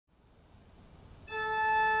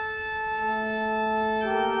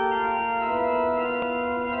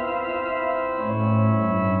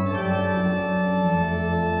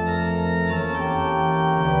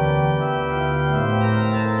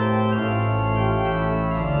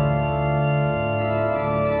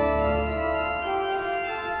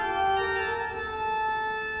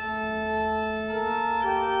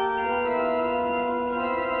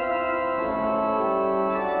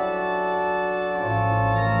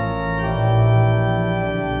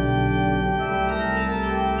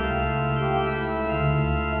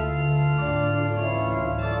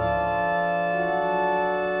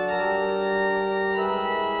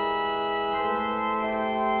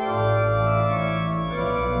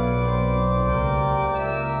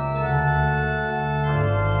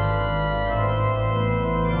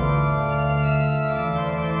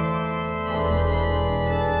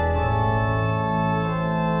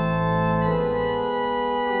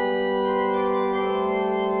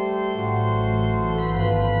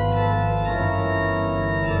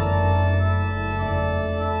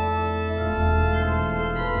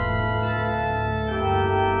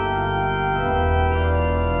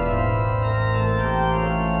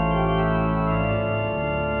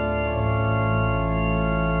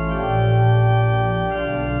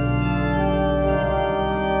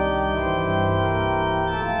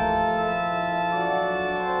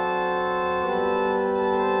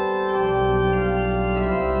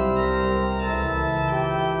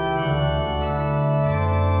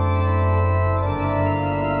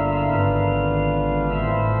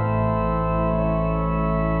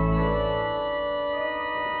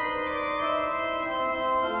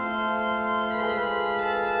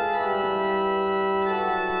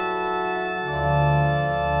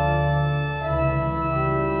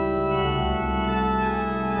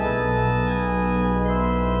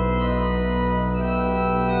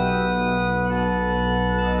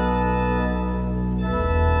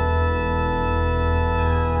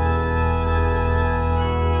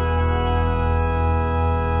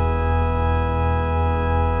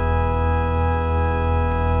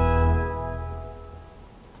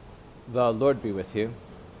The Lord be with you.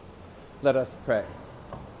 Let us pray.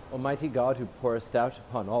 Almighty God, who pourest out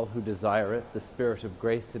upon all who desire it the spirit of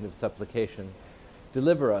grace and of supplication,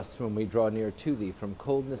 deliver us when we draw near to thee from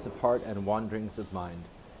coldness of heart and wanderings of mind,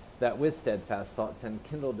 that with steadfast thoughts and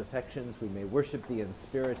kindled affections we may worship thee in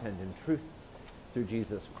spirit and in truth, through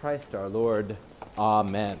Jesus Christ our Lord.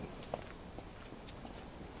 Amen.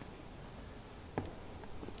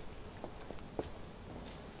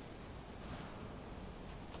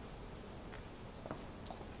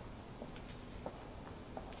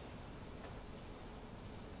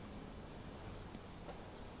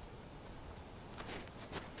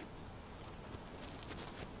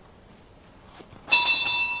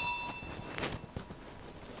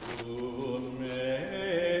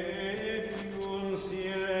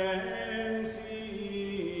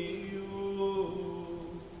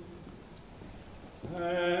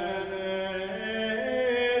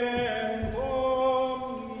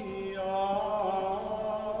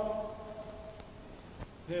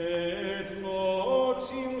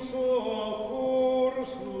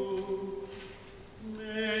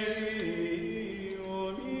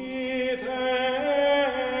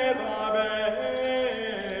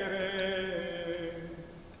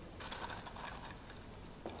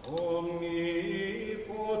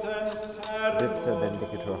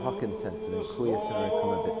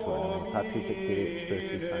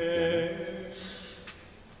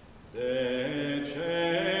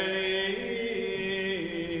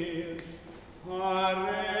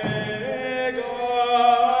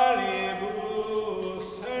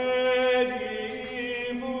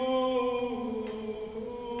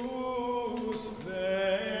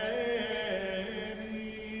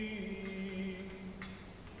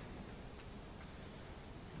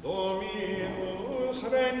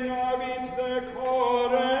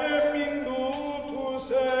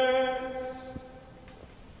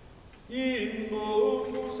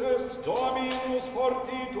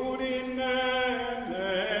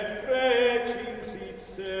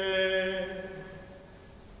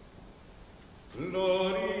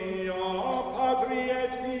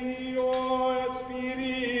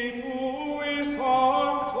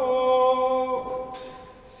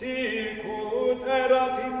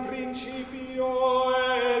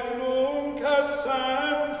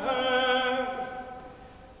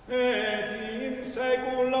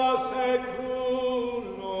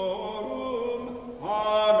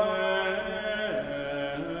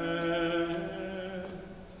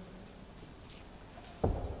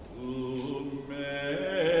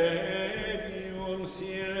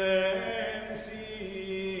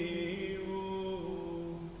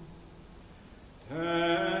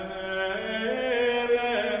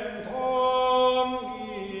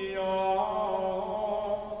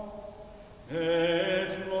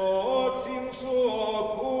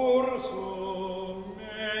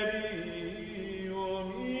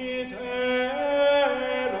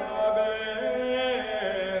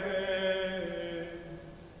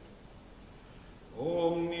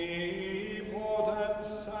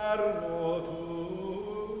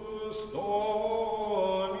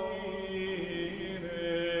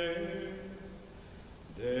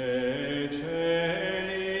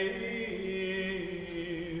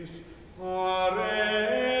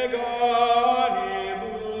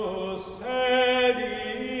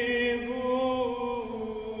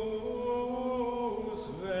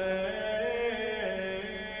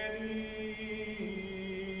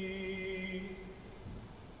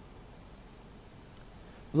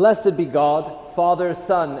 Blessed be God, Father,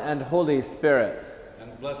 Son, and Holy Spirit.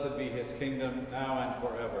 And blessed be his kingdom, now and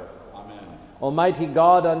forever. Amen. Almighty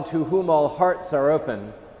God, unto whom all hearts are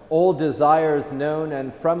open, all desires known,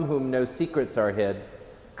 and from whom no secrets are hid,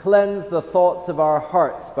 cleanse the thoughts of our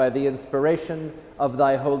hearts by the inspiration of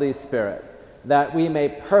thy Holy Spirit, that we may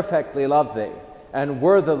perfectly love thee, and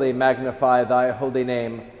worthily magnify thy holy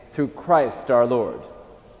name, through Christ our Lord.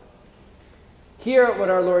 Hear what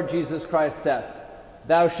our Lord Jesus Christ saith: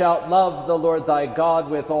 Thou shalt love the Lord thy God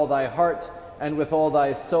with all thy heart, and with all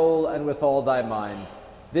thy soul, and with all thy mind.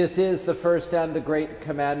 This is the first and the great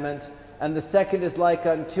commandment, and the second is like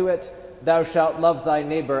unto it: Thou shalt love thy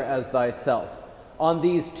neighbor as thyself. On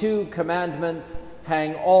these two commandments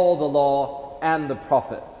hang all the law and the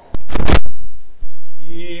prophets.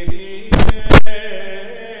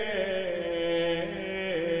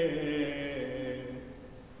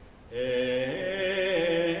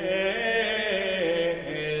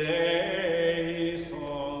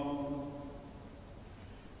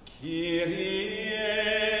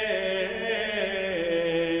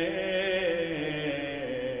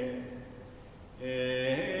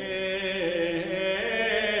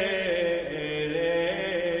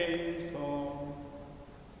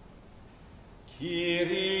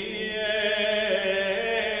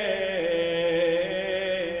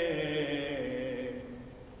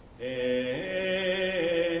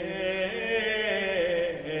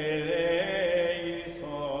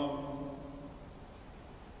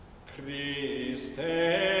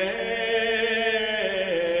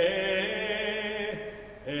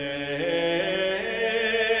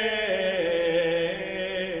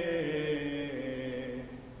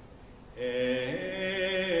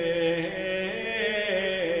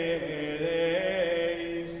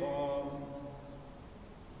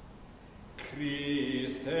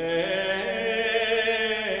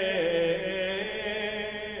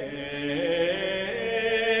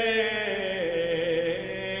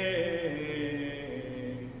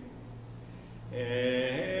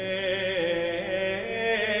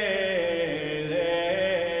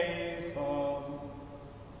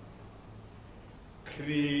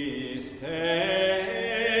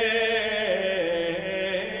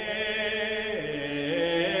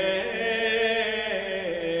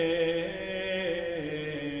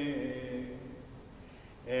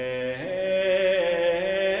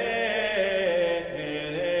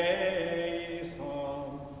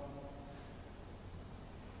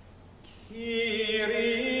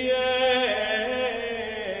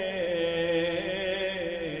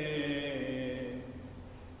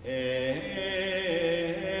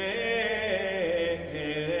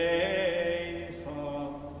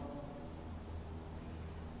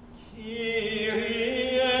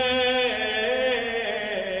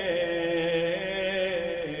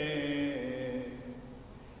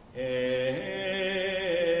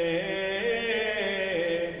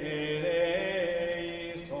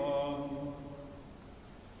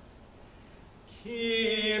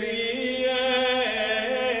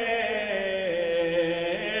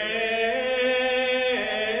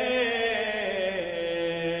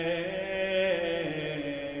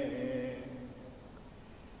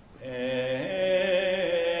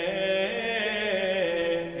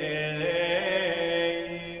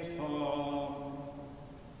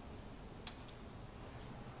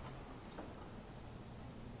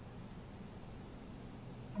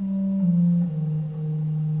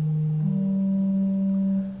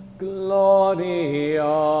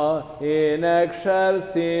 Gloria in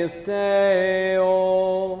excelsis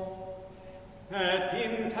Deo. Et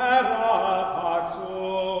in terra pax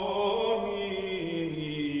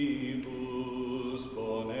hominibus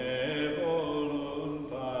bone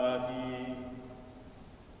voluntatis.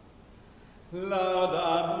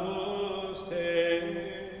 Laudamus te,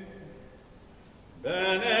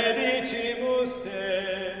 benedicimus te,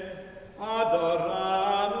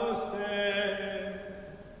 adoramus te,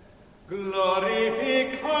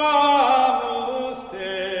 glorificamus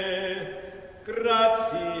te,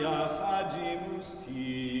 gratias agimus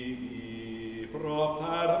tibi,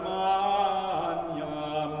 propter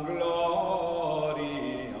magnam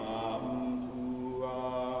gloriam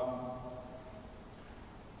tuam.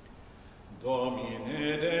 Domine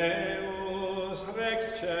Deus Rex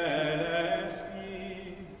Celestis,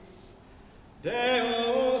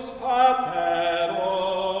 Deus Pater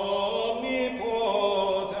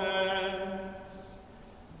omnipotens,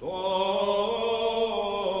 Domine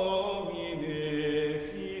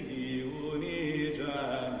Filii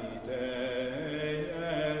unigenite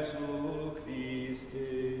Iesu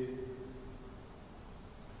Christe,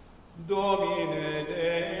 Domine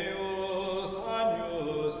Deus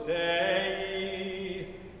Agnus Dei,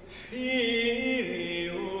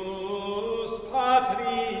 Filius Patris,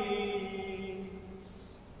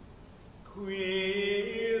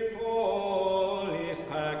 quid pollis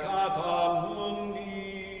peccata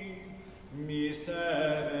mundi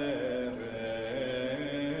miserere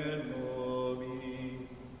nobis,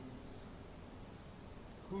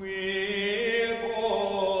 quid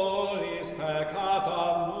pollis peccata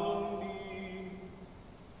mundi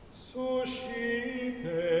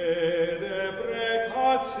suscipe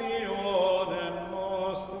deprecationem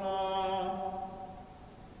nostram,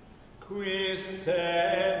 quis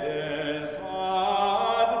sedes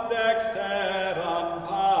ad dexteram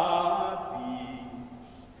Patris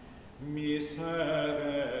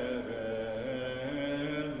miserere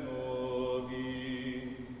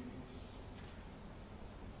nobis.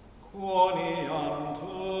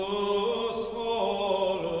 Quoniantus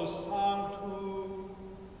solus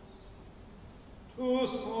sanctus, tu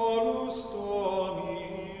solus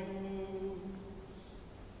Dominus,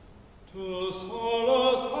 tu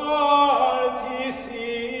solus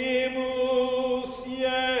altissimus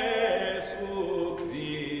Iesu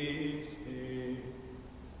Christe,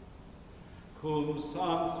 cum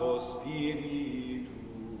Sancto Spiritu,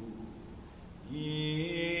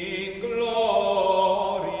 in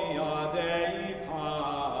gloria Dei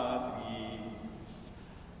Patris.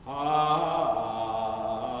 Amen.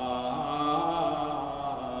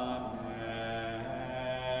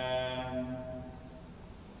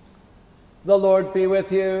 The Lord be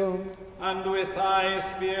with you. And with thy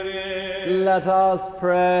spirit. Let us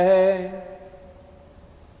pray.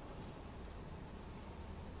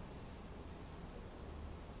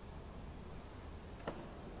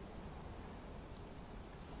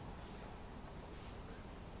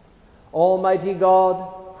 Almighty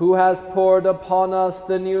God, who has poured upon us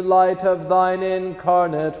the new light of thine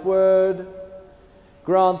incarnate word,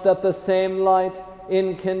 grant that the same light,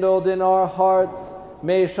 enkindled in our hearts,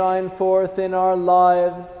 may shine forth in our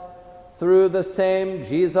lives, through the same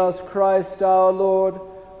Jesus Christ our Lord,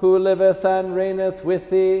 who liveth and reigneth with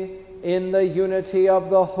thee in the unity of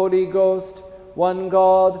the Holy Ghost, one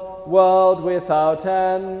God, world without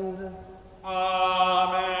end.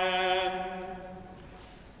 Amen.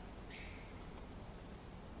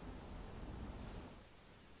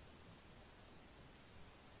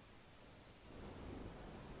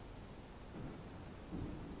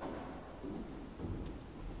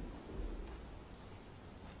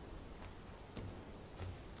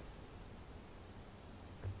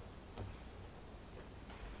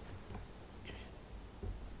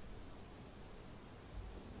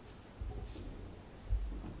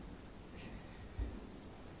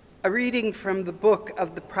 A reading from the book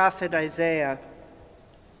of the prophet Isaiah.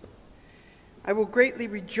 I will greatly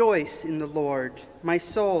rejoice in the Lord. My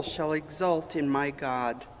soul shall exult in my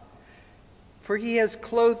God. For he has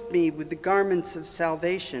clothed me with the garments of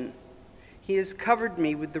salvation. He has covered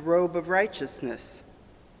me with the robe of righteousness.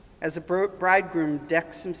 As a bridegroom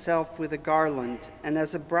decks himself with a garland, and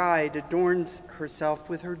as a bride adorns herself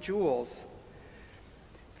with her jewels.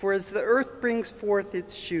 For as the earth brings forth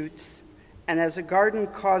its shoots, and as a garden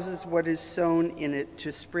causes what is sown in it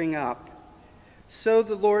to spring up, so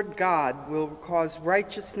the Lord God will cause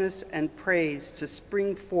righteousness and praise to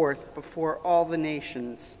spring forth before all the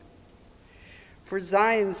nations. For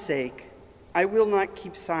Zion's sake, I will not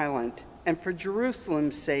keep silent, and for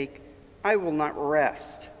Jerusalem's sake, I will not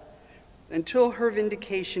rest, until her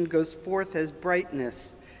vindication goes forth as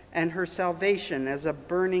brightness, and her salvation as a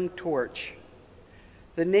burning torch.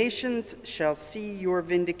 The nations shall see your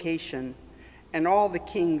vindication, and all the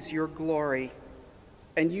kings your glory.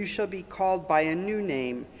 And you shall be called by a new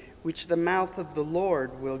name, which the mouth of the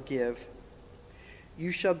Lord will give.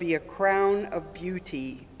 You shall be a crown of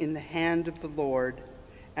beauty in the hand of the Lord,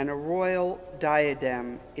 and a royal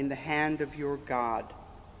diadem in the hand of your God.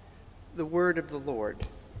 The word of the Lord.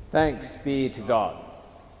 Thanks be to God.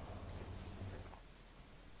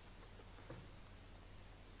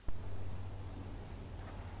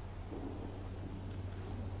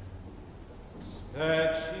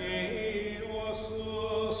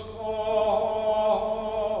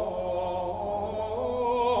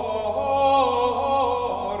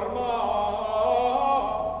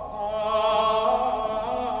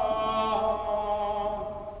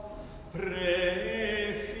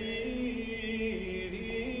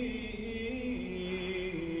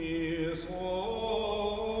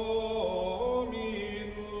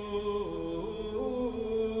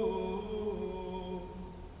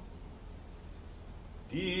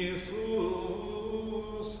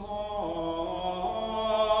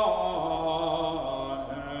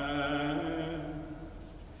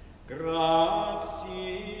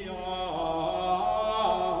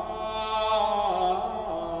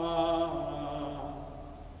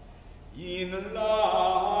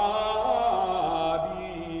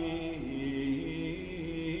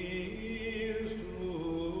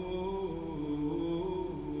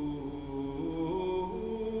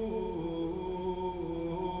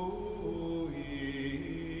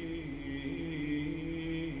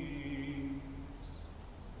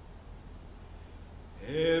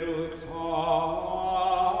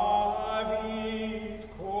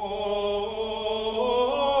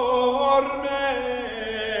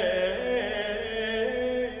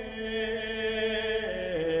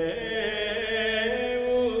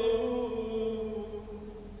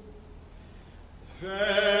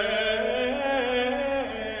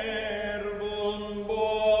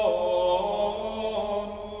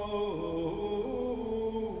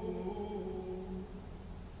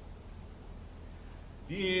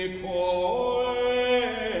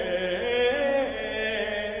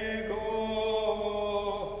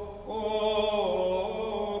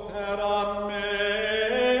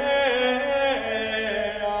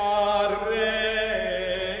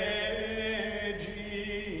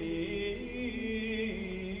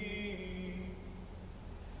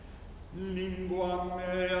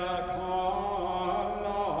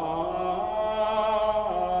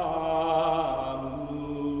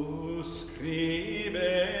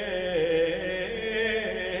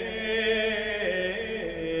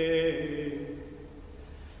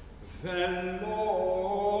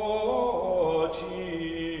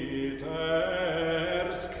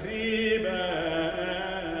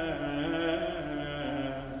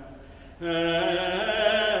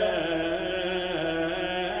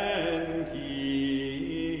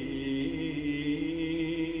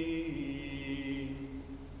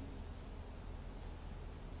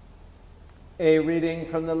 A reading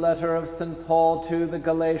from the letter of St. Paul to the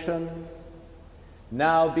Galatians.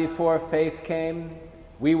 Now before faith came,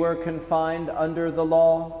 we were confined under the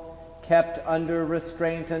law, kept under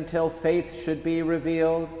restraint until faith should be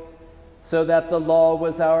revealed, so that the law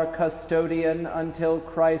was our custodian until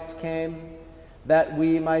Christ came, that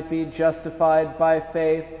we might be justified by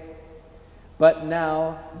faith. But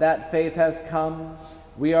now that faith has come,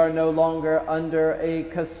 we are no longer under a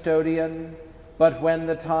custodian, but when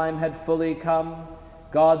the time had fully come,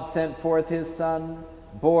 God sent forth his Son,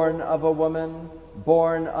 born of a woman,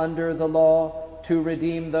 born under the law, to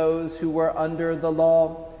redeem those who were under the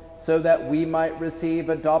law, so that we might receive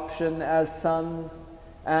adoption as sons.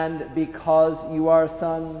 And because you are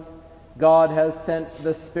sons, God has sent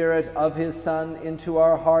the Spirit of his Son into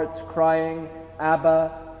our hearts, crying,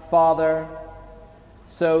 Abba, Father.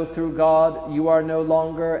 So through God you are no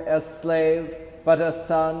longer a slave, but a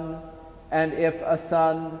son, and if a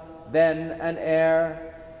son, then an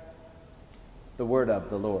heir. The word of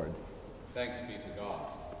the Lord. Thanks be to God.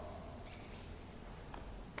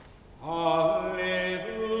 Alleluia.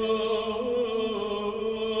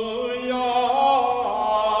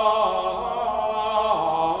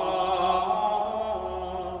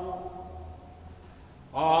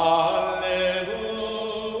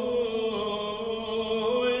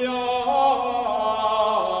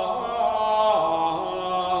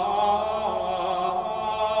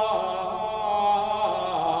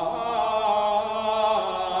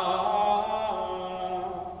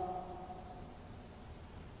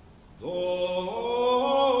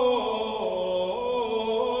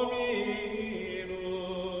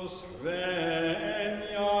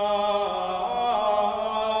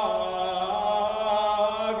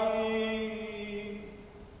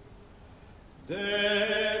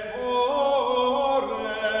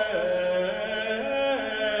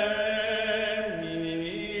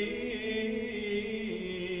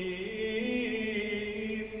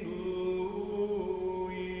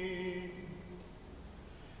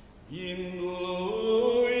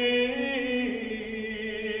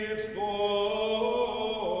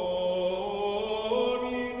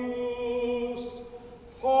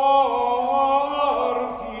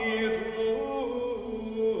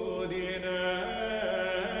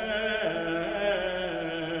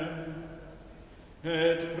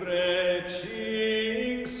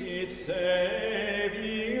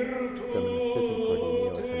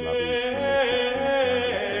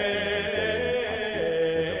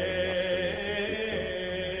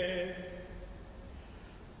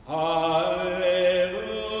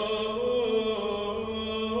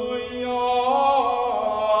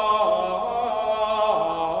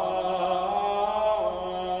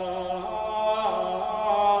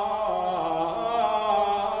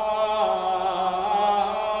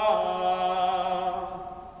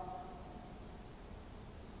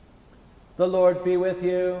 The Lord be with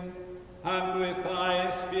you. And with thy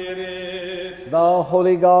spirit. The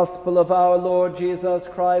Holy Gospel of our Lord Jesus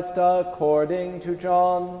Christ according to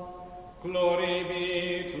John. Glory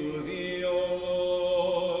be to thee, O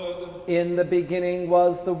Lord. In the beginning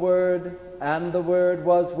was the Word, and the Word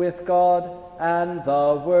was with God, and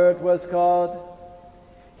the Word was God.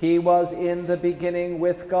 He was in the beginning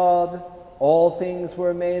with God. All things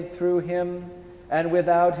were made through him, and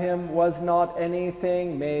without him was not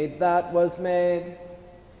anything made that was made.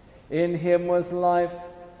 In him was life,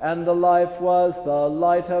 and the life was the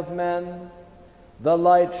light of men. The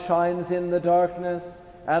light shines in the darkness,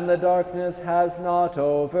 and the darkness has not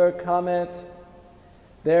overcome it.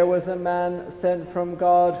 There was a man sent from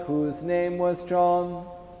God whose name was John.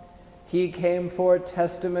 He came for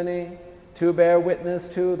testimony, to bear witness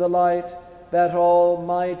to the light, that all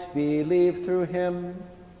might believe through him.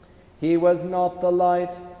 He was not the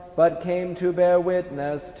light, but came to bear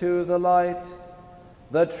witness to the light.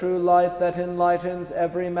 The true light that enlightens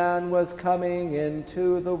every man was coming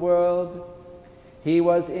into the world. He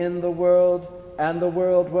was in the world, and the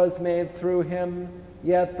world was made through him,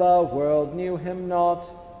 yet the world knew him not.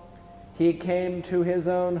 He came to his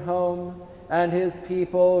own home, and his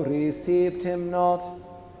people received him not.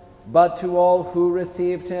 But to all who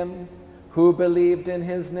received him, who believed in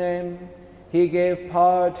his name, he gave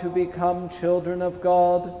power to become children of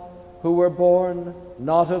God, who were born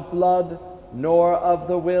not of blood, nor of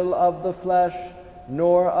the will of the flesh,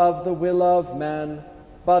 nor of the will of man,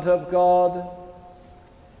 but of God.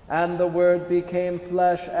 And the Word became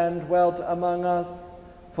flesh and dwelt among us,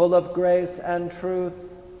 full of grace and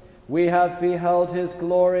truth. We have beheld his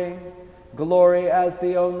glory, glory as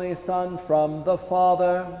the only Son from the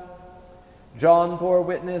Father. John bore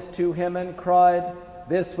witness to him and cried,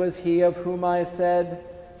 "This was he of whom I said,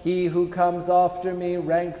 he who comes after me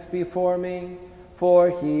ranks before me, for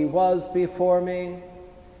he was before me."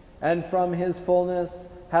 And from his fullness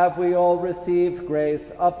have we all received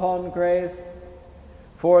grace upon grace.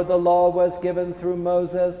 For the law was given through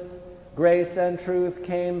Moses, grace and truth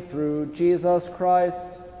came through Jesus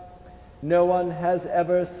Christ. No one has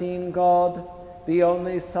ever seen God, the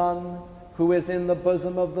only Son, who is in the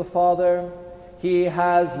bosom of the Father. He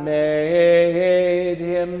has made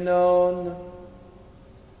him known.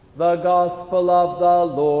 The Gospel of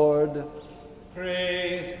the Lord.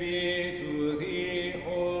 Praise be to thee,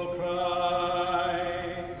 O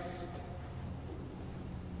Christ.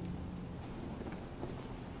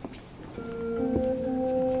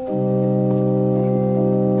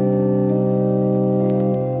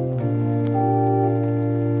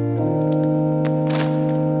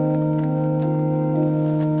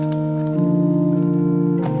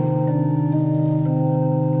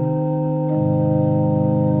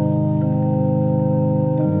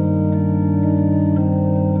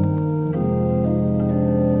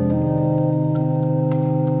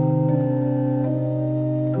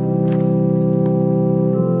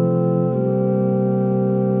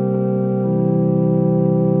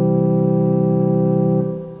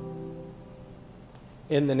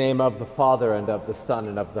 In the name of the Father, and of the Son,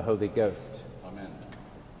 and of the Holy Ghost. Amen.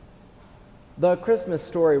 The Christmas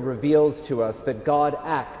story reveals to us that God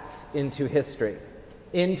acts into history,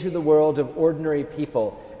 into the world of ordinary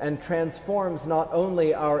people, and transforms not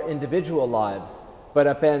only our individual lives, but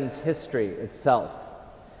upends history itself.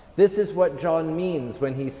 This is what John means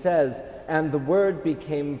when he says, and the Word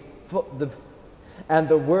became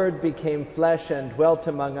flesh and dwelt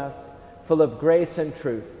among us, full of grace and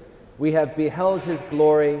truth. We have beheld his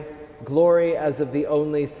glory, glory as of the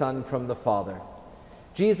only Son from the Father.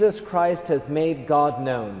 Jesus Christ has made God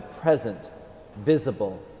known, present,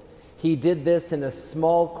 visible. He did this in a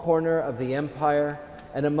small corner of the empire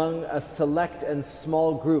and among a select and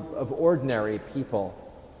small group of ordinary people.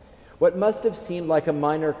 What must have seemed like a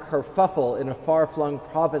minor kerfuffle in a far-flung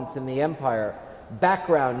province in the empire,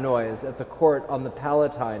 background noise at the court on the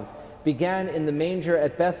Palatine, began in the manger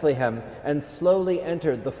at Bethlehem and slowly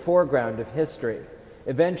entered the foreground of history,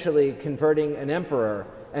 eventually converting an emperor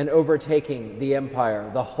and overtaking the empire,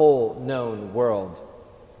 the whole known world.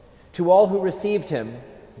 To all who received him,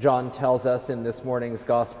 John tells us in this morning's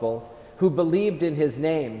gospel, who believed in his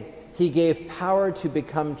name, he gave power to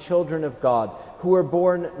become children of God, who were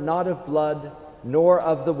born not of blood, nor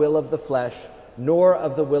of the will of the flesh, nor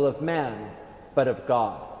of the will of man, but of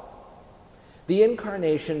God. The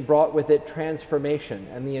Incarnation brought with it transformation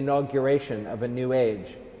and the inauguration of a new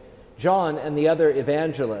age. John and the other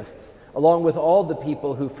evangelists, along with all the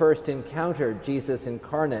people who first encountered Jesus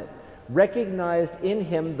incarnate, recognized in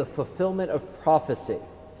him the fulfillment of prophecy.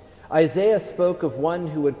 Isaiah spoke of one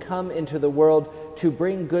who would come into the world to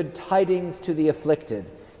bring good tidings to the afflicted.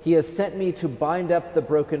 He has sent me to bind up the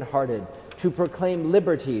brokenhearted, to proclaim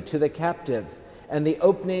liberty to the captives, and the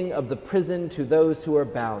opening of the prison to those who are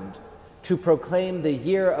bound, to proclaim the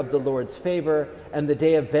year of the Lord's favor and the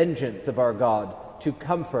day of vengeance of our God, to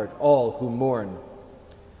comfort all who mourn.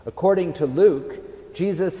 According to Luke,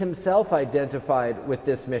 Jesus himself identified with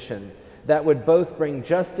this mission that would both bring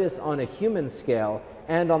justice on a human scale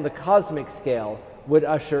and on the cosmic scale would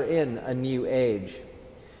usher in a new age.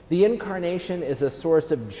 The Incarnation is a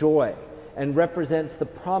source of joy and represents the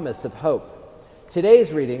promise of hope.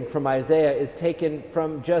 Today's reading from Isaiah is taken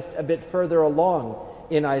from just a bit further along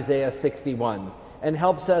in Isaiah 61 and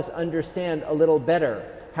helps us understand a little better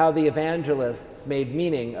how the evangelists made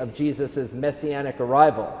meaning of Jesus' messianic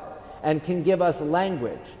arrival and can give us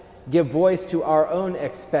language, give voice to our own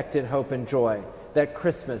expectant hope and joy that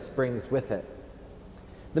Christmas brings with it.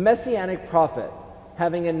 The messianic prophet,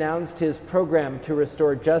 having announced his program to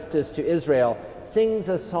restore justice to Israel, sings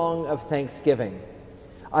a song of thanksgiving.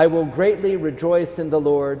 I will greatly rejoice in the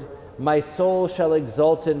Lord. My soul shall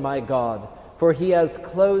exult in my God, for he has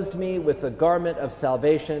clothed me with the garment of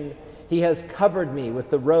salvation. He has covered me with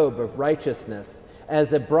the robe of righteousness,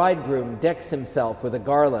 as a bridegroom decks himself with a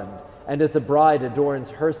garland, and as a bride adorns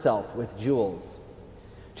herself with jewels.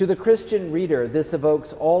 To the Christian reader, this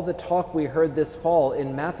evokes all the talk we heard this fall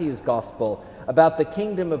in Matthew's Gospel about the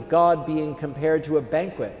kingdom of God being compared to a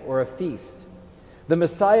banquet or a feast. The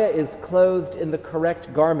Messiah is clothed in the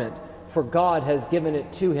correct garment, for God has given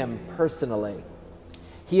it to him personally.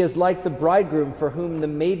 He is like the bridegroom for whom the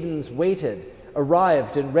maidens waited,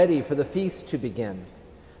 arrived and ready for the feast to begin.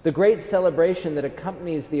 The great celebration that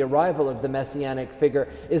accompanies the arrival of the messianic figure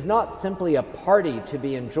is not simply a party to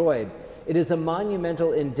be enjoyed. It is a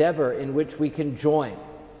monumental endeavor in which we can join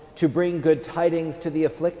to bring good tidings to the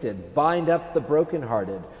afflicted, bind up the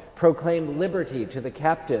brokenhearted, proclaim liberty to the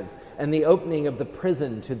captives, and the opening of the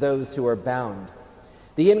prison to those who are bound.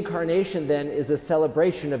 The Incarnation, then, is a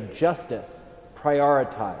celebration of justice,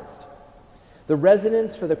 prioritized. The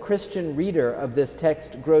resonance for the Christian reader of this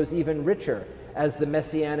text grows even richer, as the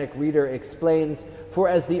Messianic reader explains, for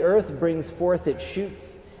as the earth brings forth its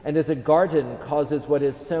shoots, and as a garden causes what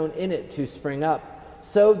is sown in it to spring up,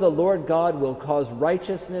 so the Lord God will cause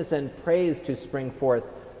righteousness and praise to spring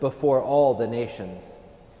forth before all the nations.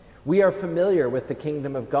 We are familiar with the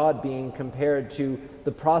kingdom of God being compared to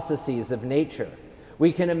the processes of nature.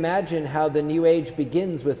 We can imagine how the new age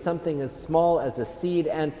begins with something as small as a seed,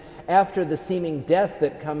 and after the seeming death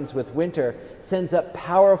that comes with winter, sends up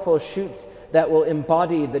powerful shoots that will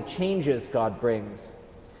embody the changes God brings.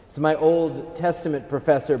 As my Old Testament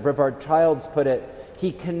professor, Brevard Childs, put it,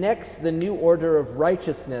 he connects the new order of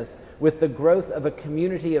righteousness with the growth of a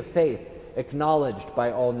community of faith acknowledged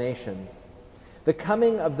by all nations. The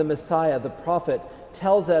coming of the Messiah, the prophet,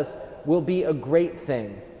 tells us will be a great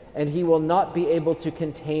thing, and he will not be able to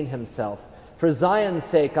contain himself. For Zion's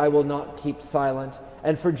sake I will not keep silent,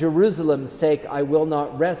 and for Jerusalem's sake I will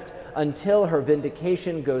not rest until her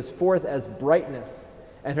vindication goes forth as brightness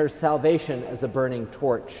and her salvation as a burning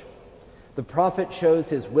torch. The prophet shows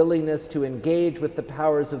his willingness to engage with the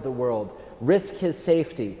powers of the world, risk his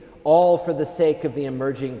safety, all for the sake of the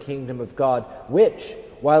emerging kingdom of God, which,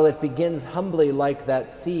 while it begins humbly like that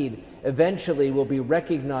seed, eventually will be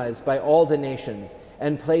recognized by all the nations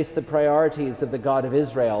and place the priorities of the God of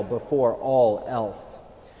Israel before all else.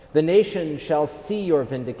 The nations shall see your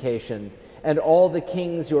vindication, and all the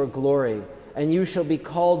kings your glory, and you shall be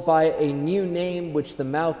called by a new name which the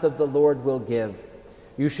mouth of the Lord will give.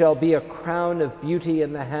 You shall be a crown of beauty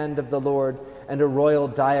in the hand of the Lord, and a royal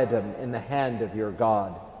diadem in the hand of your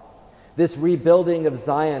God. This rebuilding of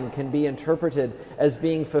Zion can be interpreted as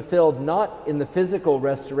being fulfilled not in the physical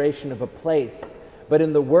restoration of a place, but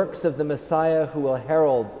in the works of the Messiah who will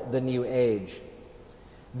herald the new age.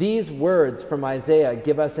 These words from Isaiah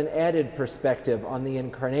give us an added perspective on the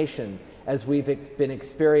incarnation as we've been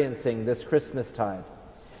experiencing this Christmastide.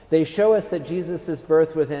 They show us that Jesus'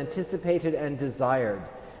 birth was anticipated and desired,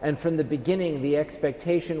 and from the beginning the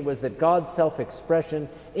expectation was that God's self-expression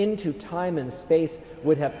into time and space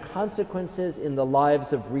would have consequences in the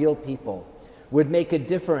lives of real people, would make a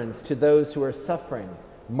difference to those who are suffering,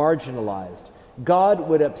 marginalized. God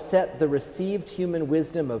would upset the received human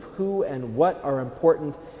wisdom of who and what are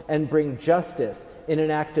important and bring justice in an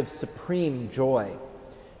act of supreme joy.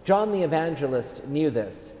 John the Evangelist knew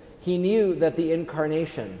this. He knew that the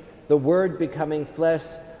incarnation, the Word becoming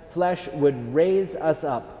flesh would raise us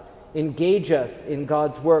up, engage us in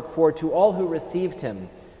God's work, for to all who received him,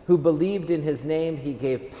 who believed in his name, he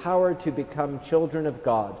gave power to become children of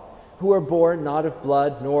God, who were born not of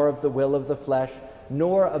blood, nor of the will of the flesh,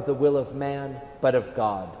 nor of the will of man, but of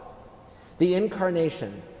God. The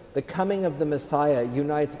incarnation, the coming of the Messiah,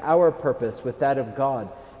 unites our purpose with that of God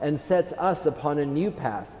and sets us upon a new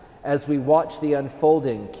path as we watch the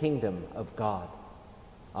unfolding kingdom of God.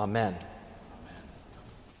 Amen.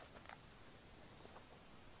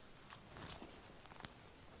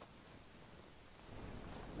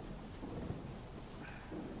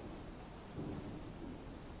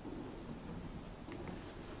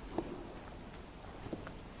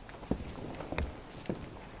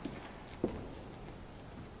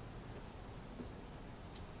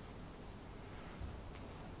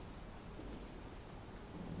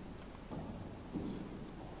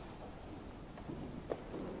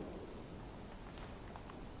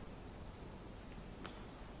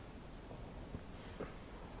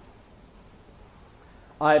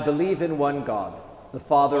 I believe in one God, the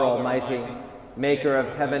Father Almighty, maker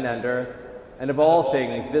of heaven and earth, and of all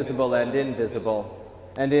things visible and invisible,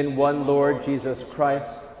 and in one Lord Jesus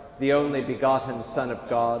Christ, the only begotten Son of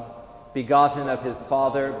God, begotten of his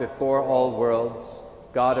Father before all worlds,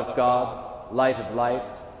 God of God, light of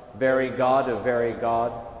light, very God of very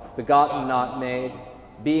God, begotten not made,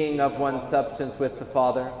 being of one substance with the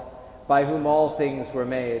Father, by whom all things were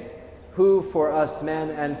made, who for us men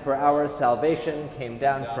and for our salvation came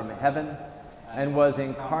down from heaven, and was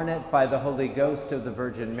incarnate by the Holy Ghost of the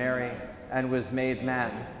Virgin Mary, and was made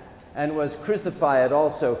man, and was crucified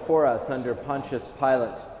also for us under Pontius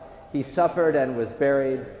Pilate. He suffered and was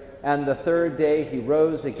buried, and the third day he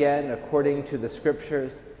rose again according to the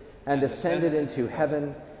Scriptures, and ascended into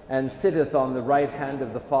heaven, and sitteth on the right hand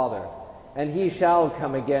of the Father. And he shall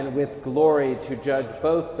come again with glory to judge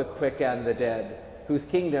both the quick and the dead, whose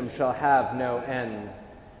kingdom shall have no end.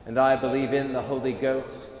 And I believe in the Holy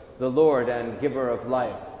Ghost, the Lord and giver of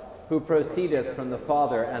life, who proceedeth from the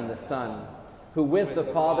Father and the Son, who with the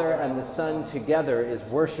Father and the Son together is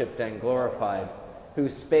worshipped and glorified, who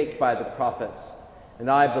spake by the prophets. And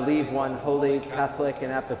I believe one holy, Catholic,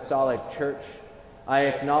 and Apostolic Church. I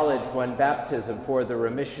acknowledge one baptism for the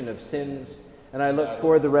remission of sins, and I look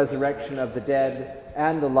for the resurrection of the dead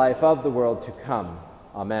and the life of the world to come.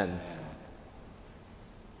 Amen.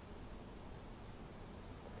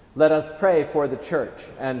 Let us pray for the Church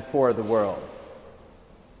and for the world.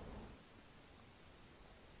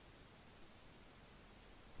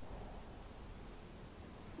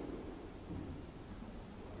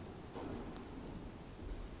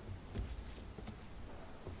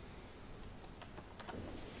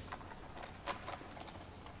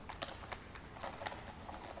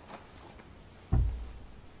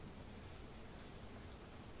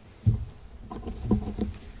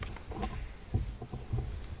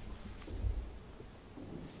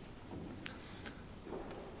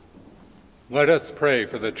 Let us pray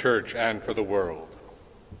for the Church and for the world.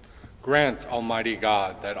 Grant, Almighty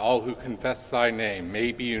God, that all who confess thy name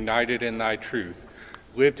may be united in thy truth,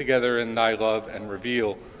 live together in thy love, and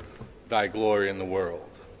reveal thy glory in the world.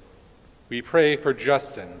 We pray for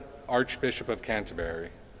Justin, Archbishop of Canterbury,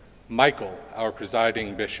 Michael, our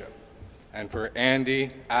presiding bishop, and for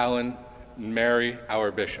Andy, Alan, and Mary,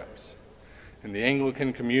 our bishops. In the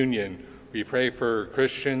Anglican Communion, we pray for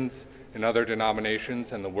Christians in other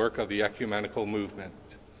denominations and the work of the ecumenical movement.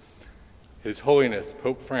 His Holiness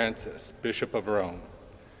Pope Francis, Bishop of Rome,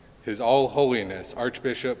 His All Holiness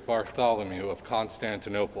Archbishop Bartholomew of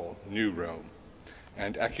Constantinople, New Rome,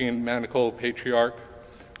 and Ecumenical Patriarch,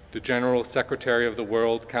 the General Secretary of the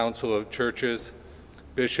World Council of Churches,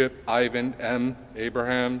 Bishop Ivan M.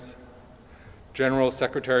 Abrahams, General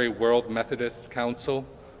Secretary World Methodist Council,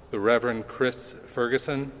 the Reverend Chris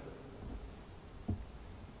Ferguson,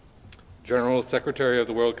 General Secretary of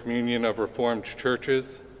the World Communion of Reformed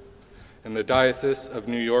Churches. In the Diocese of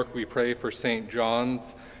New York, we pray for St.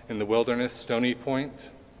 John's in the Wilderness, Stony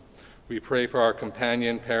Point. We pray for our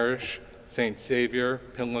companion parish, St. Saviour,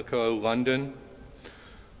 Pimlico, London.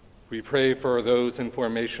 We pray for those in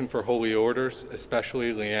formation for holy orders,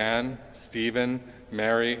 especially Leanne, Stephen,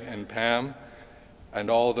 Mary, and Pam, and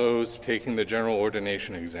all those taking the general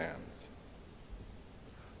ordination exams.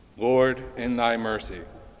 Lord, in thy mercy,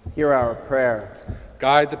 Hear our prayer.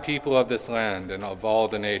 guide the people of this land and of all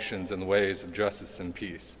the nations in the ways of justice and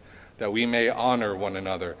peace, that we may honor one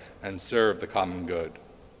another and serve the common good.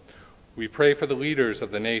 We pray for the leaders of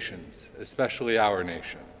the nations, especially our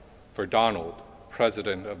nation, for Donald,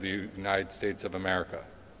 President of the United States of America,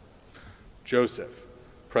 Joseph,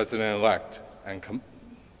 President-elect, and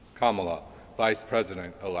Kamala, Vice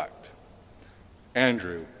President-elect,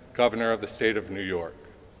 Andrew, Governor of the State of New York,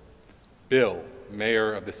 Bill,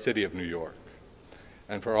 Mayor of the City of New York,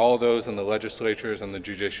 and for all those in the legislatures and the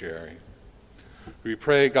judiciary. We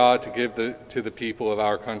pray, God, to give to the people of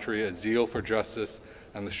our country a zeal for justice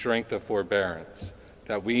and the strength of forbearance,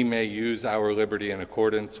 that we may use our liberty in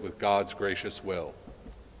accordance with God's gracious will.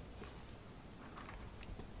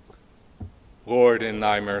 Lord, in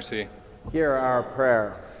thy mercy, Hear our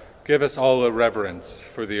prayer. give us all a reverence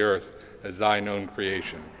for the earth as thine own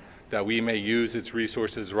creation, that we may use its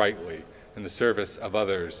resources rightly in the service of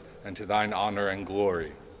others and to thine honor and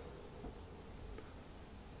glory.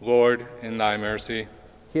 Lord, in thy mercy,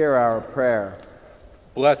 Hear our prayer.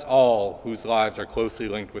 bless all whose lives are closely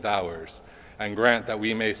linked with ours, and grant that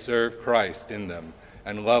we may serve Christ in them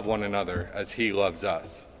and love one another as he loves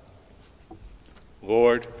us.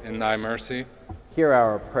 Lord, in thy mercy, Hear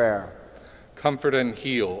our prayer. comfort and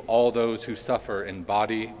heal all those who suffer in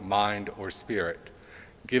body, mind, or spirit.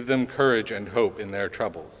 Give them courage and hope in their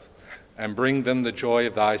troubles, and bring them the joy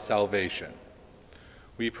of thy salvation.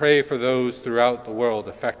 We pray for those throughout the world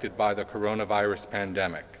affected by the coronavirus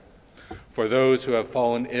pandemic, for those who have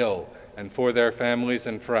fallen ill and for their families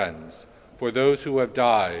and friends, for those who have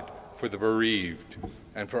died, for the bereaved,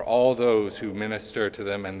 and for all those who minister to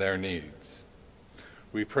them and their needs.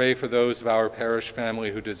 We pray for those of our parish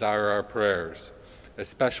family who desire our prayers,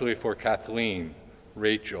 especially for Kathleen,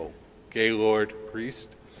 Rachel, Gaylord,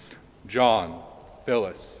 priest, John,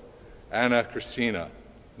 Phyllis, Anna Christina,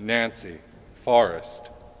 Nancy, Forrest,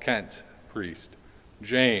 Kent, priest,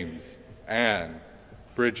 James, Anne,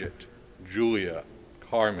 Bridget, Julia,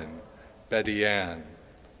 Carmen, Betty Ann,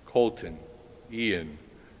 Colton, Ian,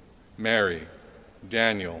 Mary,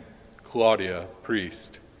 Daniel, Claudia,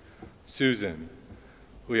 priest, Susan,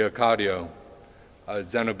 Leocadio,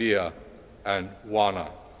 Zenobia, and Juana.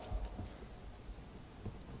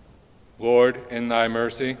 Lord, in thy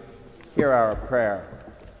mercy, Hear our prayer.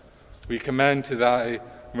 we commend to thy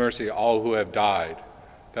mercy all who have died,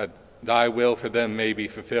 that thy will for them may be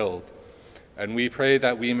fulfilled. And we pray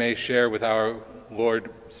that we may share with our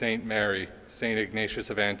Lord Saint Mary, Saint Ignatius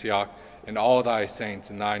of Antioch, and all thy saints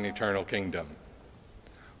in thine eternal kingdom.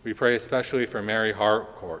 We pray especially for Mary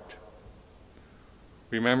Harcourt.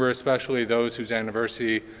 Remember especially those whose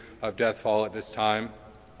anniversary of death fall at this time: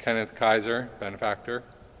 Kenneth Kaiser, benefactor,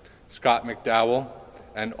 Scott McDowell,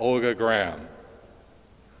 and Olga Graham.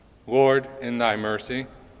 Lord, in thy mercy,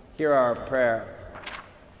 hear our prayer.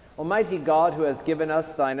 Almighty God, who has given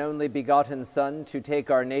us thine only begotten Son to take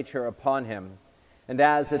our nature upon him, and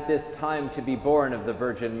as at this time to be born of the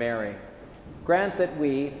Virgin Mary, grant that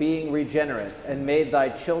we, being regenerate and made thy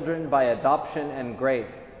children by adoption and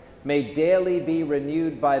grace, may daily be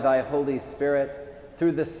renewed by thy Holy Spirit,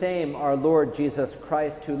 through the same our Lord Jesus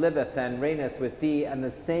Christ, who liveth and reigneth with thee and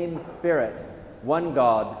the same Spirit, one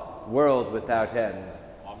God, world without end.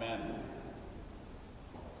 Amen.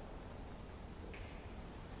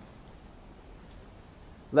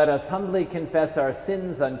 Let us humbly confess our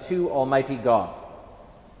sins unto Almighty God.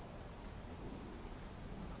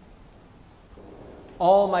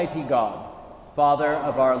 Almighty God, Father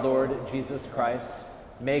of our Lord Jesus Christ,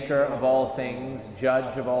 maker of all things,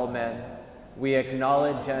 judge of all men, we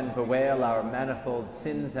acknowledge and bewail our manifold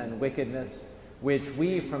sins and wickedness, which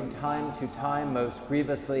we from time to time most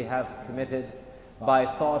grievously have committed, by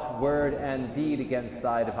thought, word, and deed against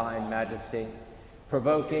thy divine majesty,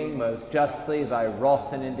 provoking most justly thy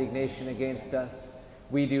wrath and indignation against us.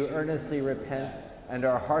 We do earnestly repent and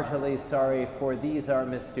are heartily sorry for these our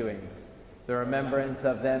misdoings. The remembrance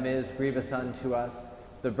of them is grievous unto us.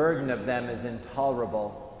 The burden of them is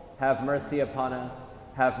intolerable. Have mercy upon us.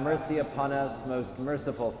 Have mercy upon us, most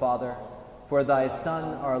merciful Father. For thy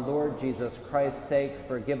Son, our Lord Jesus Christ's sake,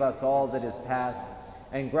 forgive us all that is past,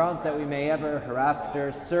 and grant that we may ever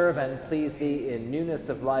hereafter serve and please thee in newness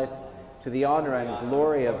of life, to the honor and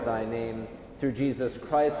glory of thy name, through Jesus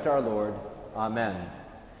Christ our Lord. Amen.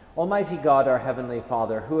 Almighty God, our heavenly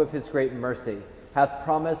Father, who of his great mercy hath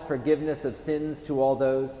promised forgiveness of sins to all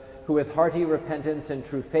those who with hearty repentance and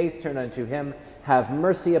true faith turn unto him, have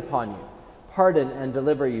mercy upon you, pardon and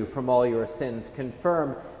deliver you from all your sins,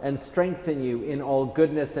 confirm and strengthen you in all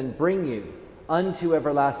goodness, and bring you unto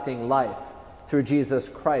everlasting life, through Jesus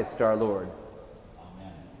Christ our Lord.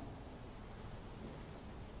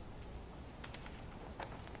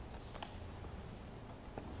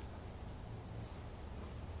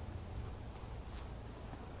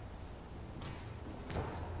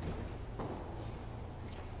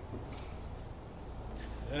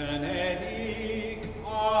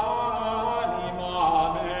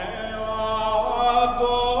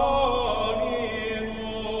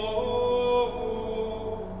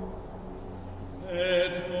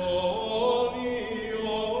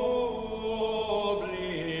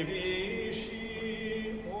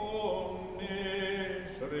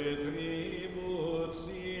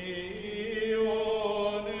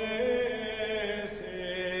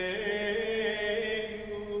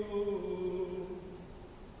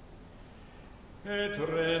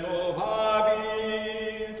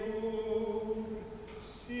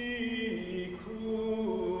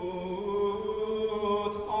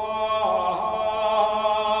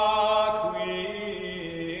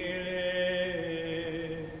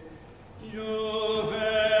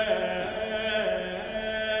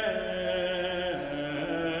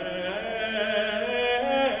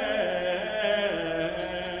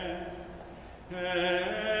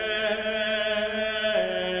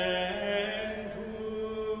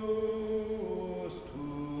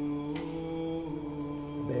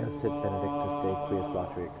 Sit benedictus Dei, quies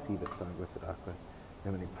latri exhibit sanguis et aqua,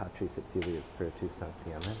 nomine Patris et Filii et Spiritus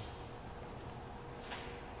Sancti. Amen.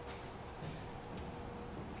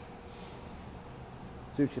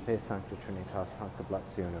 Sucipe Sancta Trinitas hanc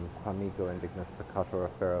oblationem, quamigo indignus peccator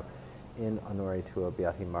offero, in honore tuo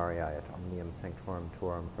beati Mariae et omnium sanctorum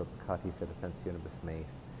tuorum pro peccatis et offensionibus meis,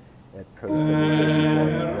 et pro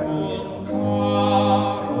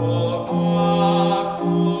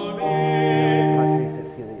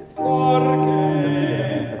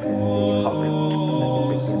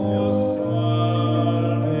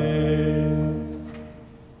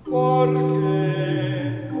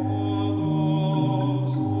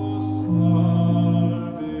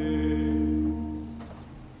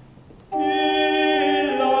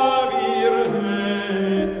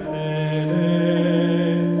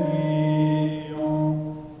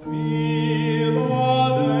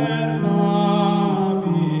Vino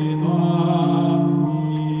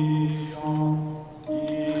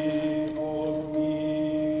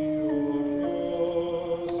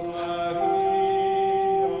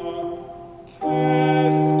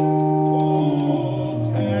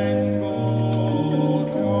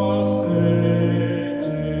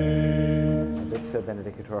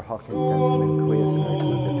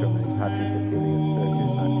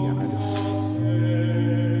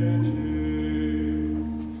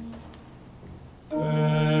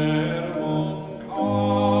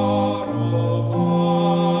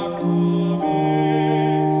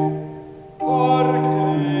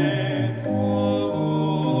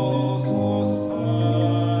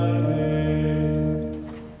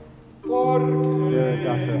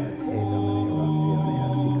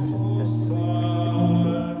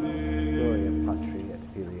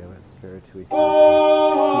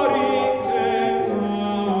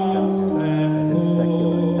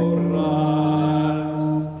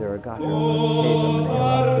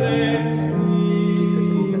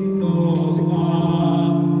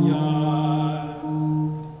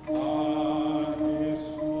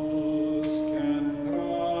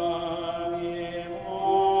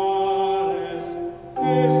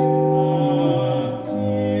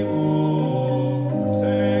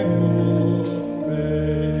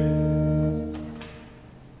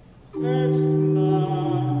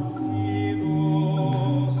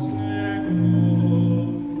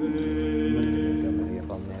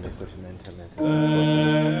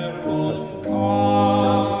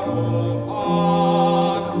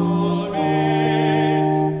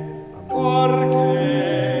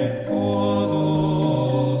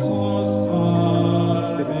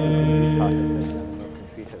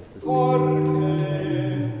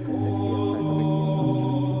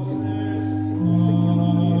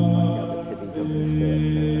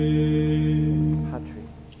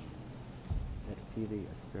Filii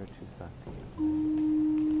et Spiritus Sancti.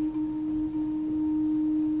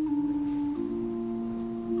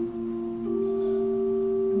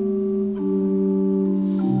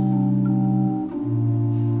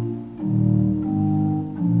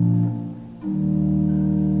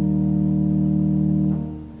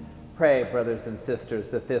 Pray, brothers and sisters,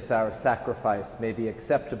 that this our sacrifice may be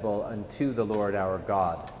acceptable unto the Lord our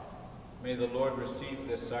God. May the Lord receive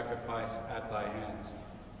this sacrifice at thy hands,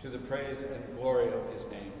 to the praise and glory of his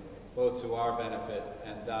name, both to our benefit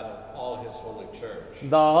and that of all his holy church.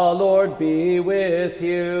 The Lord be with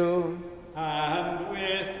you. And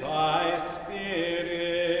with thy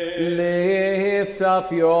spirit. Lift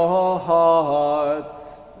up your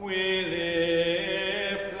hearts. We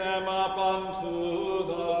lift them up unto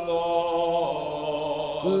the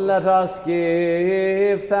Lord. Let us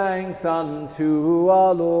give thanks unto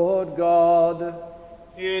our Lord God.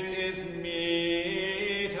 It is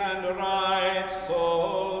meet and right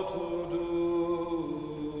so to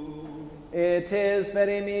do. It is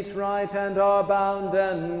very meet, right, and our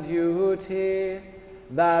bounden duty,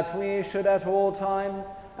 that we should at all times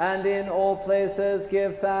and in all places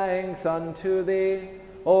give thanks unto thee,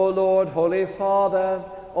 O Lord, Holy Father,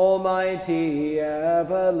 Almighty,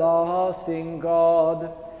 everlasting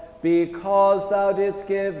God, because thou didst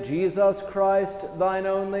give Jesus Christ, thine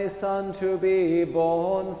only Son, to be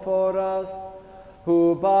born for us,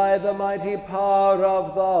 who by the mighty power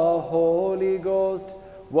of the Holy Ghost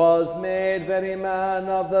was made very man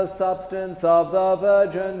of the substance of the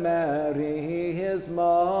Virgin Mary, his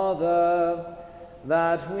mother,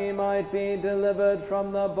 that we might be delivered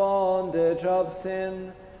from the bondage of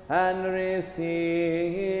sin, and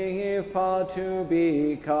receive power to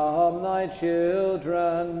become thy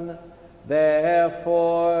children.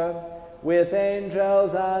 Therefore, with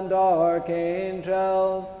angels and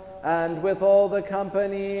archangels, and with all the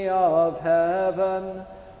company of heaven,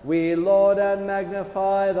 we laud and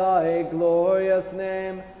magnify thy glorious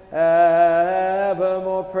name,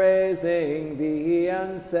 evermore praising thee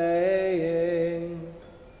and saying,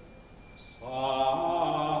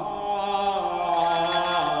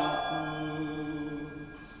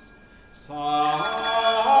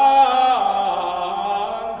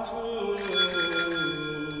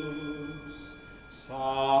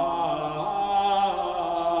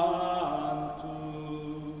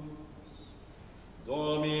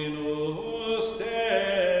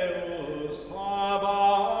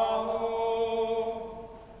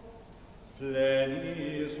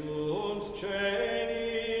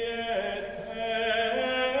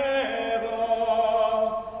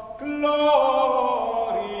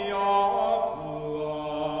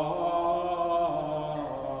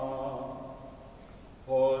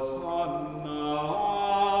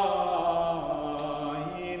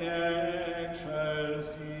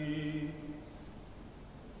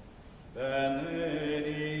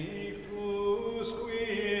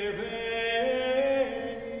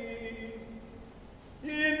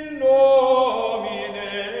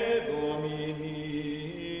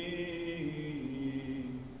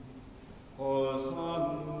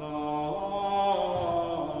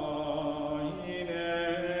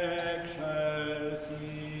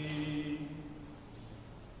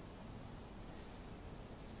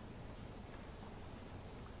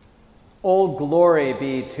 All glory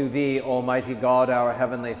be to thee, Almighty God, our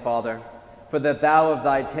heavenly Father, for that thou of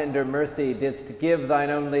thy tender mercy didst give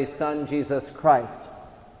thine only Son, Jesus Christ,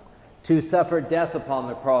 to suffer death upon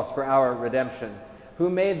the cross for our redemption,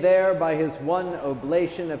 who made there by his one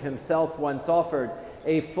oblation of himself once offered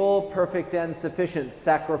a full, perfect, and sufficient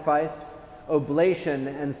sacrifice, oblation,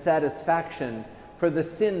 and satisfaction for the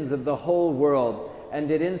sins of the whole world, and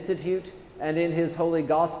did institute, and in his holy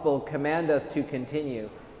gospel command us to continue,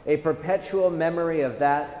 a perpetual memory of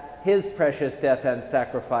that, his precious death and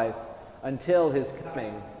sacrifice, until his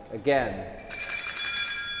coming again.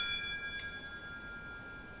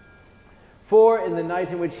 For in the night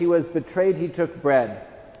in which he was betrayed, he took bread,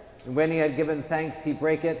 and when he had given thanks, he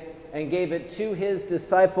brake it, and gave it to his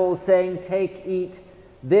disciples, saying, Take, eat,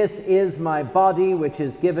 this is my body, which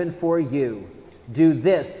is given for you. Do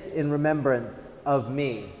this in remembrance of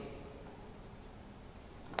me.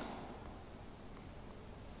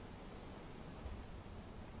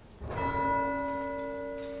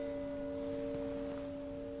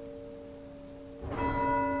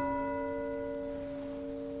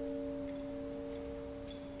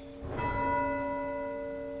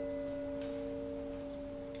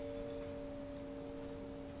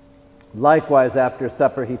 Likewise, after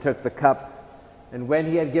supper, he took the cup, and when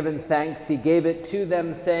he had given thanks, he gave it to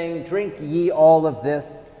them, saying, Drink ye all of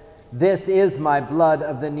this. This is my blood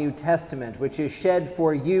of the New Testament, which is shed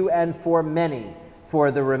for you and for many for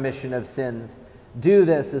the remission of sins. Do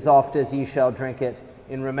this as oft as ye shall drink it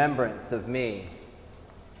in remembrance of me.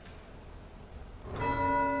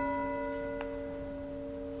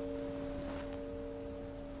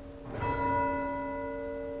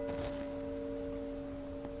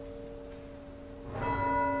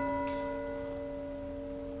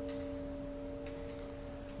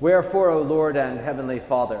 Wherefore, O Lord and Heavenly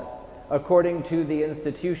Father, according to the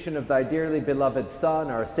institution of thy dearly beloved Son,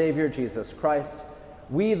 our Savior Jesus Christ,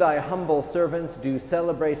 we, thy humble servants, do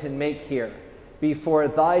celebrate and make here, before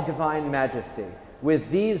thy divine majesty, with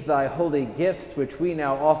these thy holy gifts, which we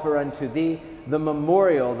now offer unto thee, the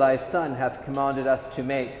memorial thy Son hath commanded us to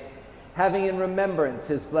make, having in remembrance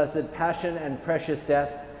his blessed passion and precious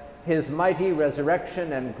death, his mighty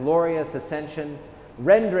resurrection and glorious ascension,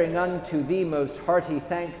 rendering unto thee most hearty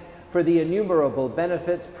thanks for the innumerable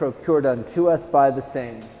benefits procured unto us by the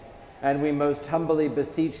same. And we most humbly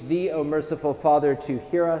beseech thee, O merciful Father, to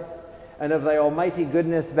hear us, and of thy almighty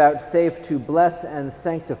goodness vouchsafe to bless and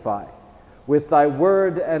sanctify, with thy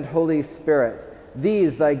word and Holy Spirit,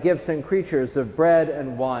 these thy gifts and creatures of bread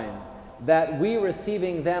and wine, that we,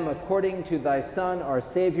 receiving them according to thy Son, our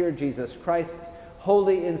Savior Jesus Christ's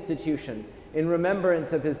holy institution, in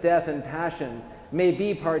remembrance of his death and passion, may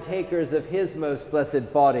be partakers of his most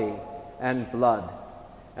blessed body and blood.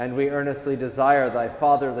 And we earnestly desire thy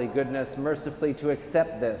fatherly goodness mercifully to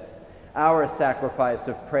accept this, our sacrifice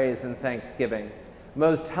of praise and thanksgiving,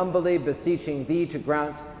 most humbly beseeching thee to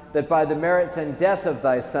grant that by the merits and death of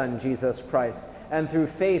thy Son, Jesus Christ, and through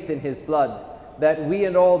faith in his blood, that we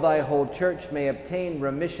and all thy whole church may obtain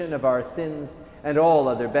remission of our sins and all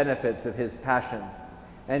other benefits of his passion.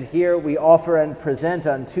 And here we offer and present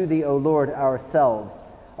unto thee, O Lord, ourselves,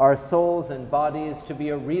 our souls and bodies, to be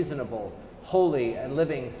a reasonable, holy, and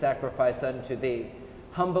living sacrifice unto thee,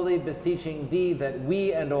 humbly beseeching thee that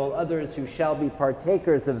we and all others who shall be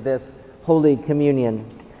partakers of this holy communion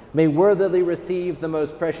may worthily receive the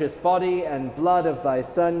most precious body and blood of thy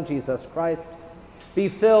Son, Jesus Christ, be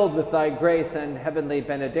filled with thy grace and heavenly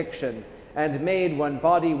benediction, and made one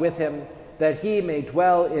body with him, that he may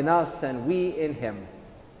dwell in us and we in him.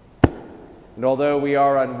 And although we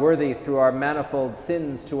are unworthy through our manifold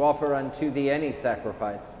sins to offer unto thee any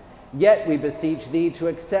sacrifice, yet we beseech thee to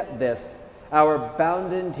accept this, our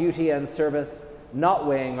bounden duty and service, not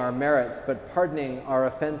weighing our merits, but pardoning our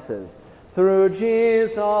offenses. Through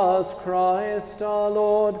Jesus Christ our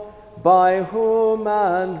Lord, by whom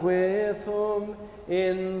and with whom,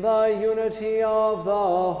 in the unity of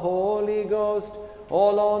the Holy Ghost,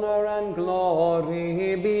 all honor and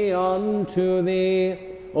glory be unto thee,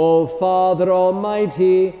 O Father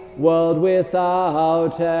Almighty, world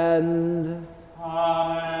without end.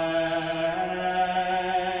 Amen.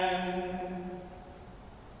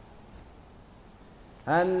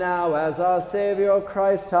 And now, as our Saviour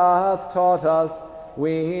Christ hath taught us,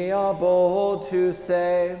 we are bold to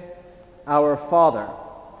say, Our Father,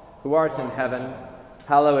 who art in heaven,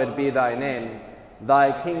 hallowed be thy name.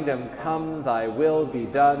 Thy kingdom come, thy will be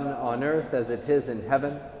done on earth as it is in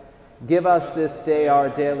heaven. Give us this day our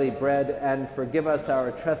daily bread, and forgive us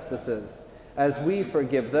our trespasses, as we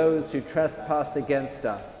forgive those who trespass against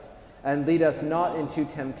us. And lead us not into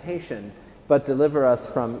temptation, but deliver us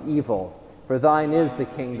from evil. For thine is the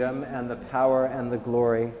kingdom, and the power, and the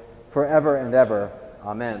glory, forever and ever.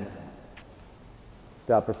 Amen.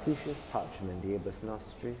 Da propitiis pacem in diebus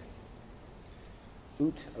nostris,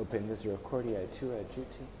 ut ope misericordiae tuae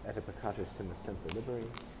adjuti, et a peccator simus semper liberi,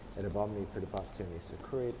 et ab omni perturbationis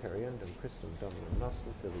securi periundum Christum Dominum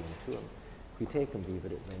nostrum filium tuum, qui tecum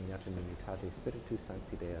vivit et regnatum in unitate Spiritus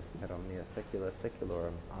Sancti Deus per omnia saecula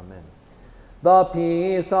saeculorum. Amen. The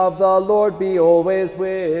peace of the Lord be always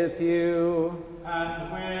with you.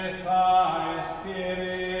 And with thy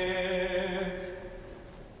spirit.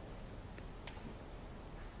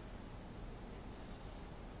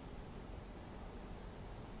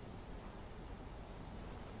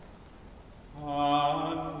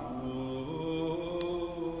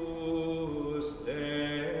 Agnus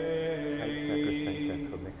Dei. Et sacrosancta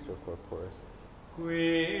commixtur corporis.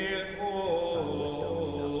 Quid olis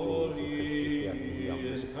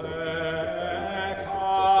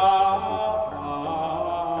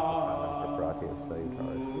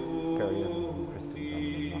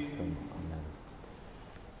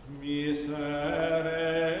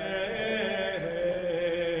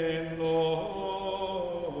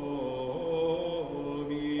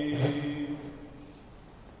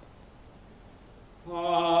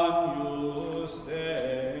Agnus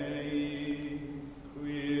Dei,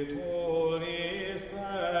 quid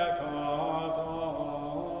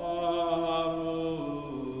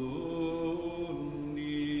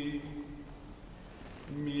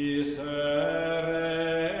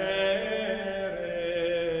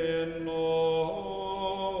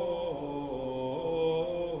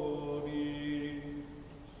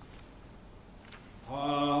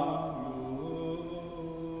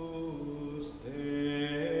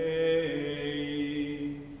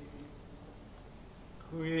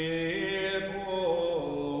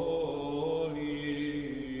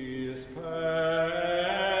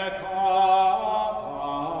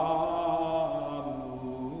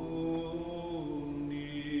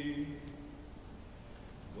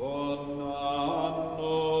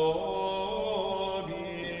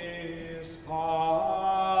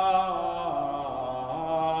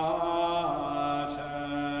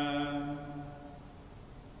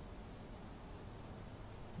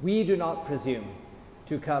We do not presume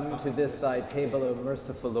to come to this thy table, O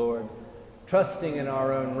merciful Lord, trusting in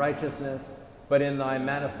our own righteousness, but in thy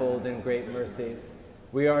manifold and great mercies.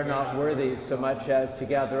 We are not worthy so much as to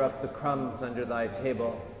gather up the crumbs under thy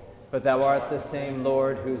table, but thou art the same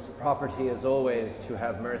Lord whose property is always to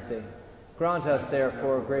have mercy. Grant us,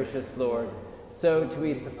 therefore, gracious Lord, so to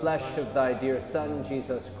eat the flesh of thy dear Son,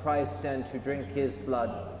 Jesus Christ, and to drink his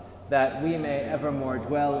blood, that we may evermore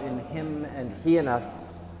dwell in him and he in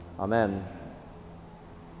us. Amen.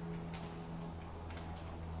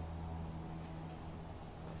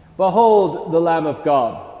 Behold the Lamb of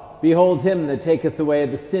God. Behold him that taketh away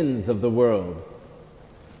the sins of the world.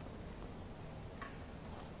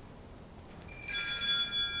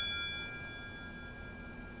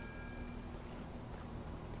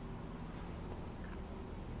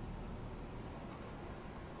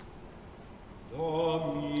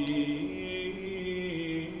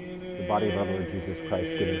 The body of our Lord Jesus Christ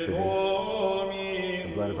given for thee.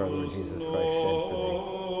 The blood of our Lord Jesus Christ shed for thee.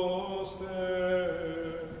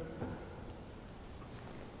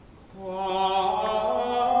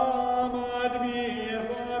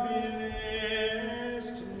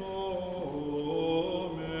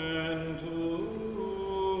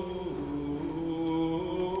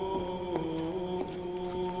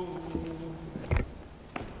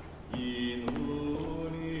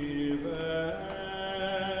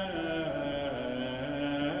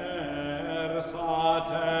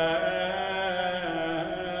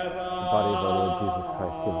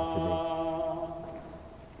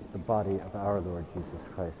 Body of our Lord Jesus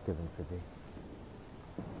Christ given for thee.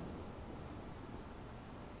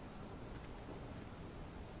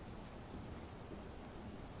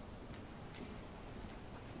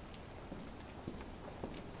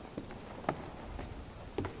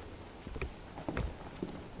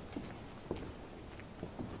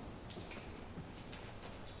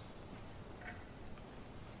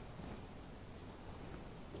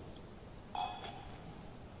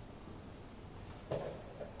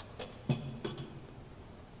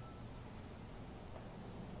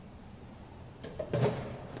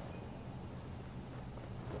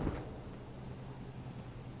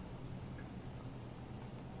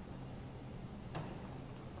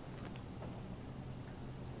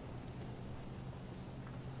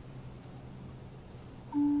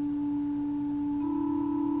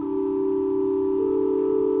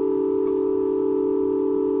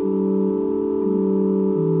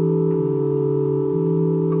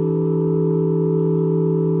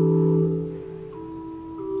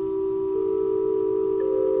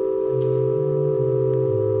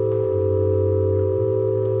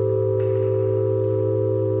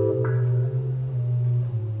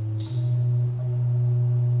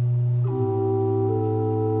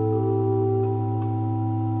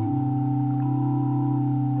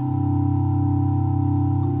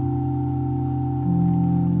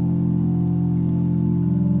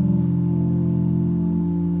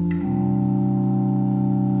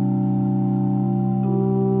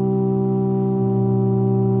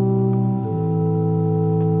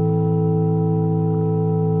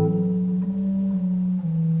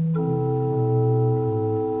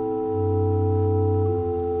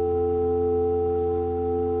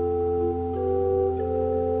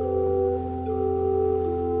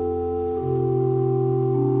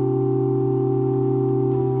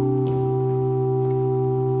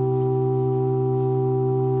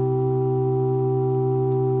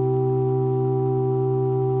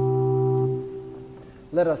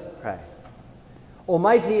 Let us pray.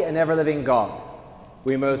 Almighty and ever-living God,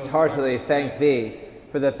 we most heartily thank thee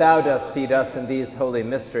for that thou dost feed us in these holy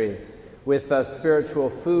mysteries with the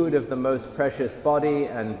spiritual food of the most precious body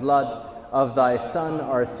and blood of thy Son,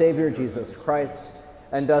 our Savior, Jesus Christ,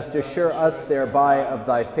 and dost assure us thereby of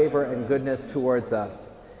thy favor and goodness towards us,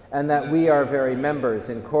 and that we are very members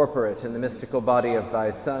incorporate in the mystical body of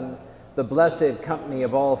thy Son, the blessed company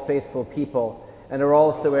of all faithful people, and are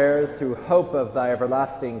also heirs through hope of thy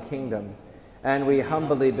everlasting kingdom. And we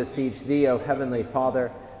humbly beseech thee, O Heavenly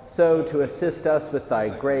Father, so to assist us with thy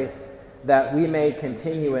grace, that we may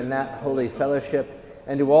continue in that holy fellowship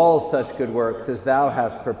and do all such good works as thou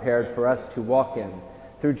hast prepared for us to walk in.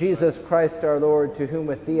 Through Jesus Christ our Lord, to whom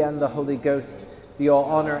with thee and the Holy Ghost be all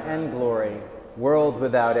honor and glory, world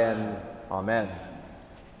without end. Amen.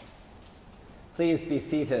 Please be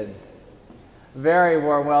seated. Very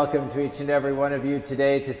warm welcome to each and every one of you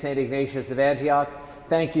today to St. Ignatius of Antioch.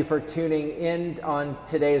 Thank you for tuning in on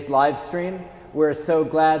today's live stream. We're so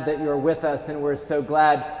glad that you're with us, and we're so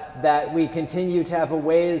glad that we continue to have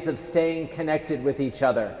ways of staying connected with each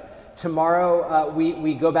other. Tomorrow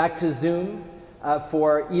we go back to Zoom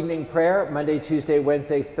for evening prayer, Monday, Tuesday,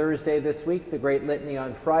 Wednesday, Thursday this week, the Great Litany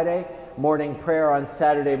on Friday, morning prayer on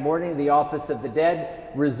Saturday morning. The Office of the Dead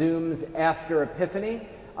resumes after Epiphany.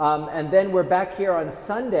 And then we're back here on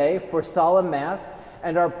Sunday for Solemn Mass,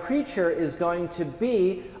 and our preacher is going to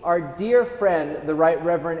be our dear friend, the Right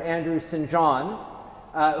Reverend Andrew St. John,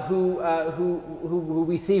 who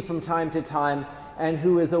we see from time to time, and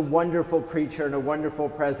who is a wonderful preacher and a wonderful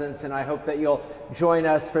presence, and I hope that you'll join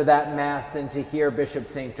us for that Mass and to hear Bishop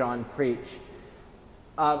St. John preach.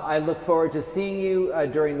 I look forward to seeing you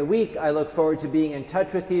during the week. I look forward to being in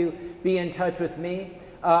touch with you. Be in touch with me.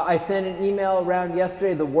 I sent an email around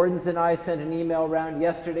yesterday. The wardens and I sent an email around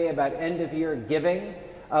yesterday about end-of-year giving.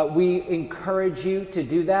 We encourage you to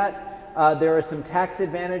do that. There are some tax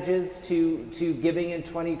advantages to giving in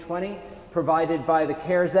 2020 provided by the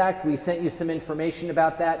CARES Act. We sent you some information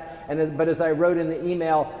about that. But as I wrote in the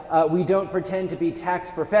email, we don't pretend to be tax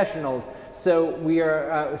professionals. So we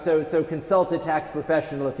are so consult a tax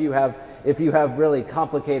professional if you have really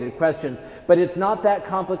complicated questions. But it's not that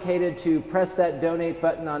complicated to press that donate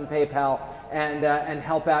button on PayPal and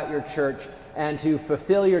help out your church and to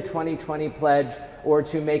fulfill your 2020 pledge or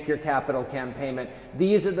to make your capital campaign payment.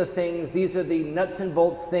 These are the things, these are the nuts and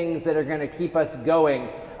bolts things that are going to keep us going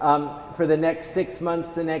for the next 6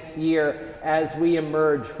 months, the next year, as we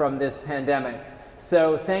emerge from this pandemic.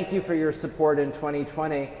 So thank you for your support in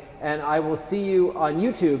 2020, and I will see you on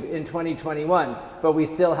YouTube in 2021, but we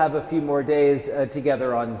still have a few more days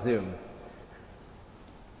together on Zoom.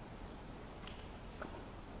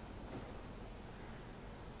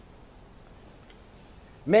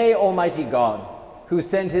 May Almighty God, who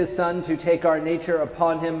sent his Son to take our nature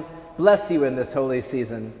upon him, bless you in this holy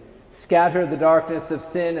season. Scatter the darkness of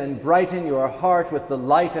sin and brighten your heart with the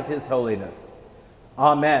light of his holiness.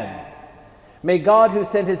 Amen. May God, who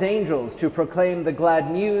sent his angels to proclaim the glad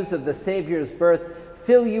news of the Savior's birth,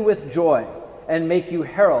 fill you with joy and make you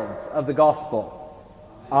heralds of the gospel.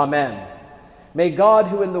 Amen. May God,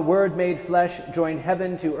 who in the Word made flesh join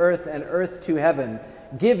heaven to earth and earth to heaven,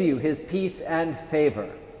 give you his peace and favor.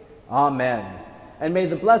 Amen. And may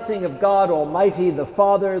the blessing of God Almighty, the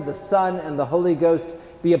Father, the Son, and the Holy Ghost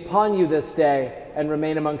be upon you this day and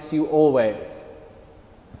remain amongst you always.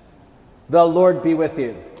 The Lord be with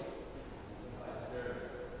you.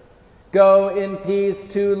 Go in peace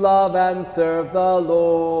to love and serve the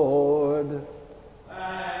Lord.